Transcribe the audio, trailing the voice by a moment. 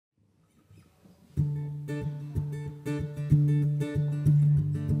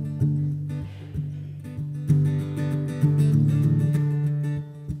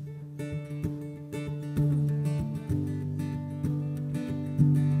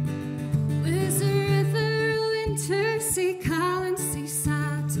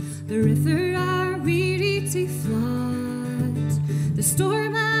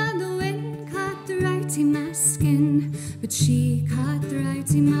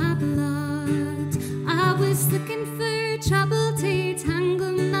my blood. I was looking for trouble to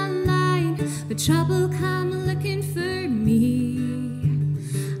tangle my line, but trouble come looking for me.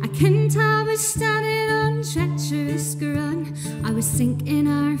 I kent I was standing on treacherous ground. I was sinking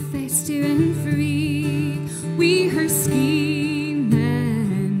our festering free. We her scheming,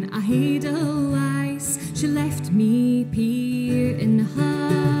 I hid always. She left me peer in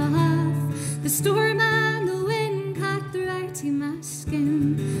half. The storm and the wind cut through my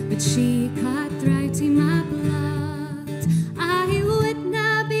skin, but she cut through my blood. I would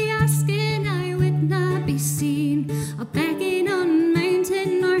not be asking, I would not be seen, or begging on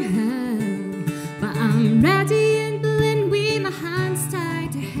mountain or hill, but I'm ready and blind with my hands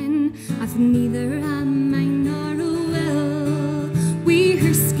tied to hin. I've neither a mind nor a will. We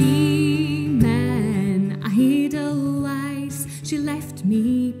her scheming, I hid always. She left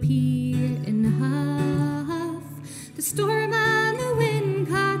me peer in half. The storm and the wind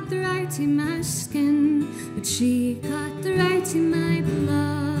cut through my skin, but she cut through my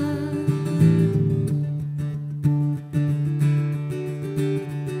blood.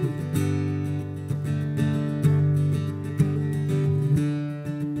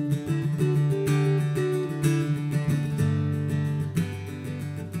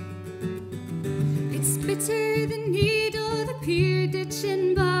 It's bitter the needle, the pure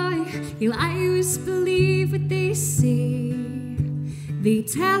ditching boy. He'll always believe what they say. They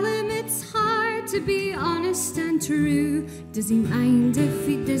tell him it's hard to be honest and true. Does he mind if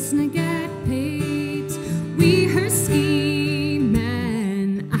he doesn't get paid? We her scheming,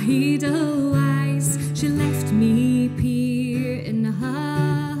 I hid always. She left me peer in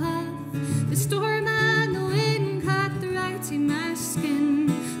half. The storm and the wind cut through my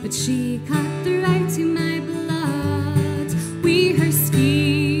skin, but she cut through my blood. We her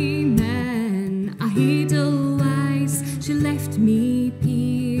scheming, I hid always. She left me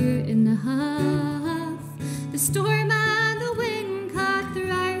peer in half. The storm and the wind cut through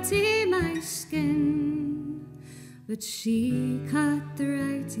my skin, but she cut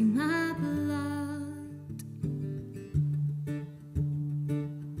through my blood.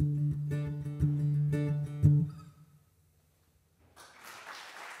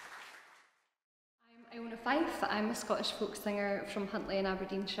 I'm Iona Fyfe. I'm a Scottish folk singer from Huntly in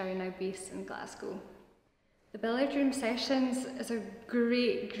Aberdeenshire, now based in Glasgow. The Billiard Room Sessions is a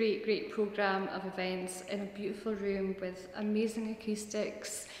great programme of events in a beautiful room with amazing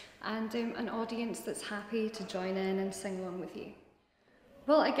acoustics and an audience that's happy to join in and sing along with you.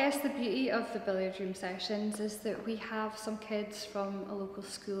 Well, I guess the beauty of the Billiard Room Sessions is that we have some kids from a local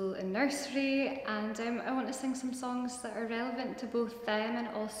school in nursery, and I want to sing some songs that are relevant to both them and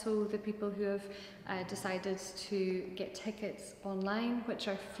also the people who have decided to get tickets online, which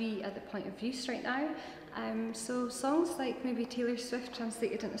are free at the point of use right now. So songs like maybe Taylor Swift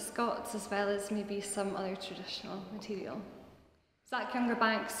translated into Scots, as well as maybe some other traditional material. Zach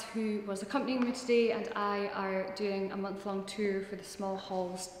Younger-Banks, who was accompanying me today, and I are doing a month-long tour for the Small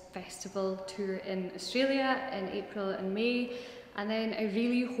Halls Festival tour in Australia in April and May. And then I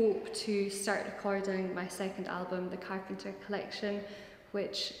really hope to start recording my second album, The Carpenter Collection,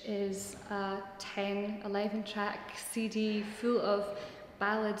 which is a 11-track CD full of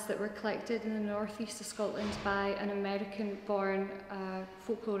ballads that were collected in the northeast of Scotland by an American-born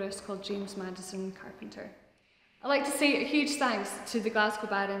folklorist called James Madison Carpenter. I'd like to say a huge thanks to the Glasgow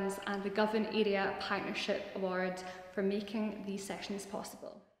Barons and the Govan Area Partnership Award for making these sessions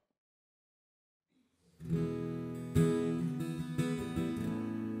possible.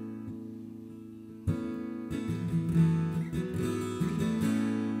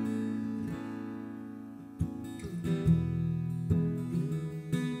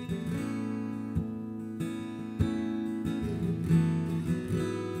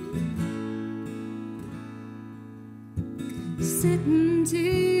 Sitting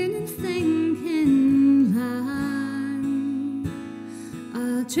down and thinking, man,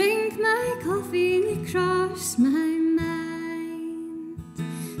 I'll drink my coffee and cross my mind,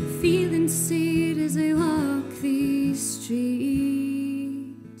 feeling sad as I walk these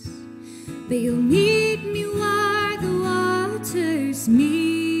streets. But you'll meet me where the waters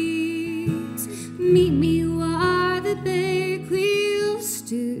meet, meet me where the big wheels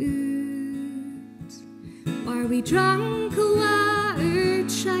stood, where we drank our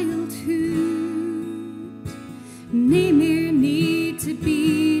childhood. Nae mere need to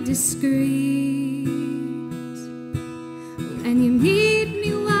be discreet. And you meet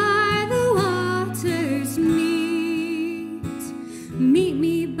me where the waters meet, meet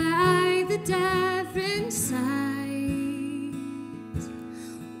me by the Devon side.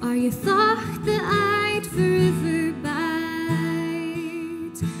 Or you thought that I'd forever bide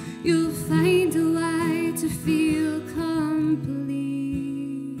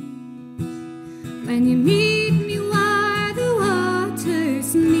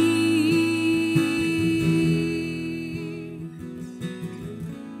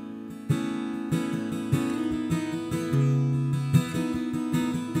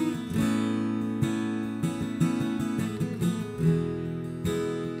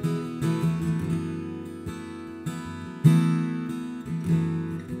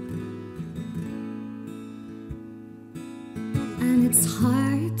It's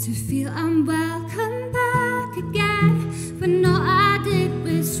hard to feel I'm welcome back again, when all I did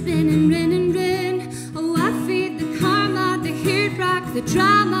was rin and rin and rin. Oh, I feared the karma, the hurt rock, the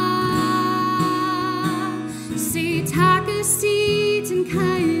drama. Say, take a seat and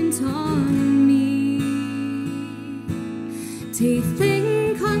count on me. To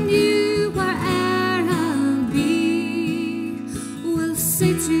think on you where'er I'll be. We'll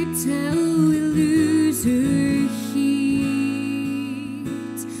sit to till we lose our heat.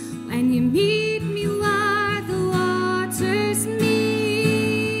 When you meet me where the waters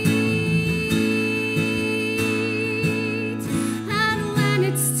meet, and when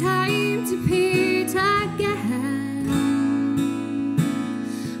it's time to part again,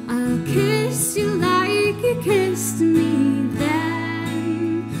 I'll kiss you like you kissed me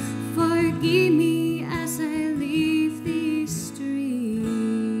then. Forgive me as I leave these streets,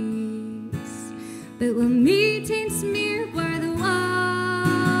 but we'll meet in Smear where the waters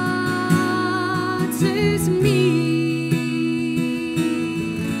meet.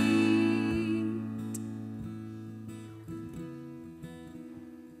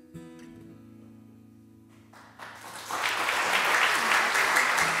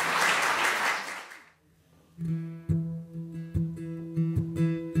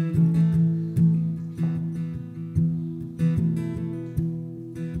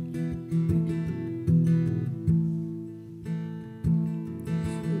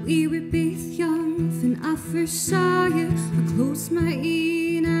 We were both young when I first saw you. I closed my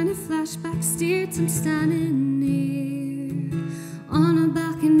eye and a flashback stared. I'm standing near on a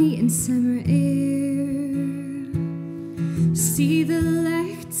balcony in summer air. See the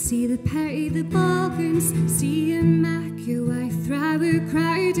light, see the party, the ballrooms, see you make your way through a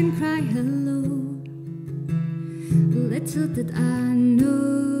crowd and cry hello. Little did I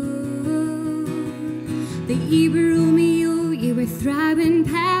know that you were Romeo. You were throwing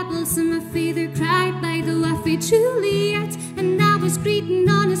pebbles and my father cried by the waffy Juliet, and I was greeting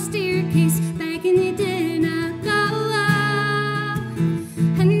on a staircase begging you didn't go.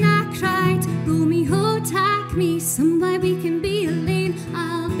 And I cried, Romeo, take me somewhere we can be alone.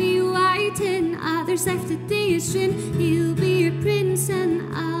 I'll be waiting, others after day is in. He'll be a prince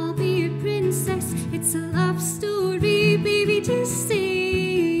and I'll be a princess. It's a love story, baby, just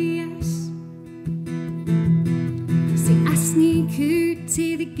say yes. I sneak out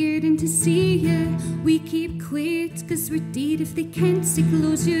to the garden to see you. We keep quiet cause we're dead if they can't see.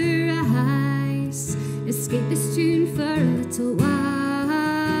 Close your eyes, escape this tune for a little while.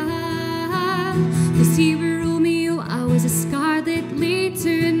 Cause you were Romeo, I was a scarlet later,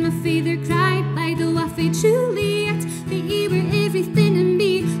 and my father cried by the waffy Juliet. That you were everything in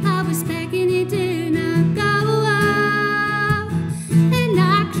me, I was begging you didn't go. And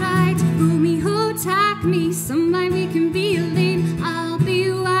I cried, Romeo, take me somewhere we can be alone. I'll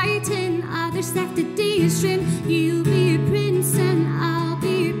be waiting, others after day is in. You'll be a prince and I'll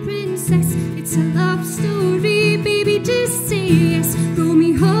be a princess. It's a love story, baby, just say yes.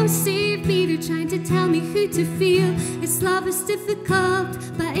 Romeo, save me, they're trying to tell me who to feel. This love is difficult,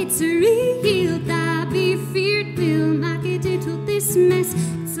 but it's a real. That be feared will make it into this mess.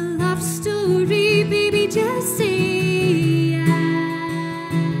 It's a love story, baby, just say yes.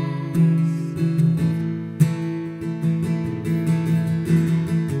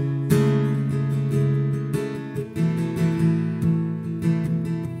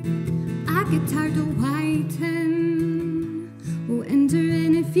 I get tired of waiting,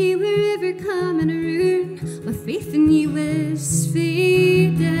 wondering if you were ever coming around. My faith in you is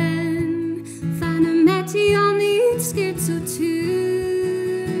fading. Found a Matty on the schizo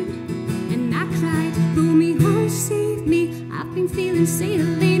tune, and I cried, Romeo, save me. I've been feeling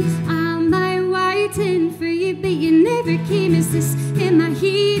sailing. I'm waiting for you, but you never came. Is this in my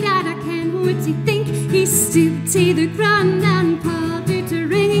head that I can't wait to think? He stooped to the ground and pulled out a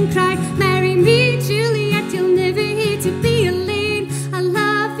ring and cried,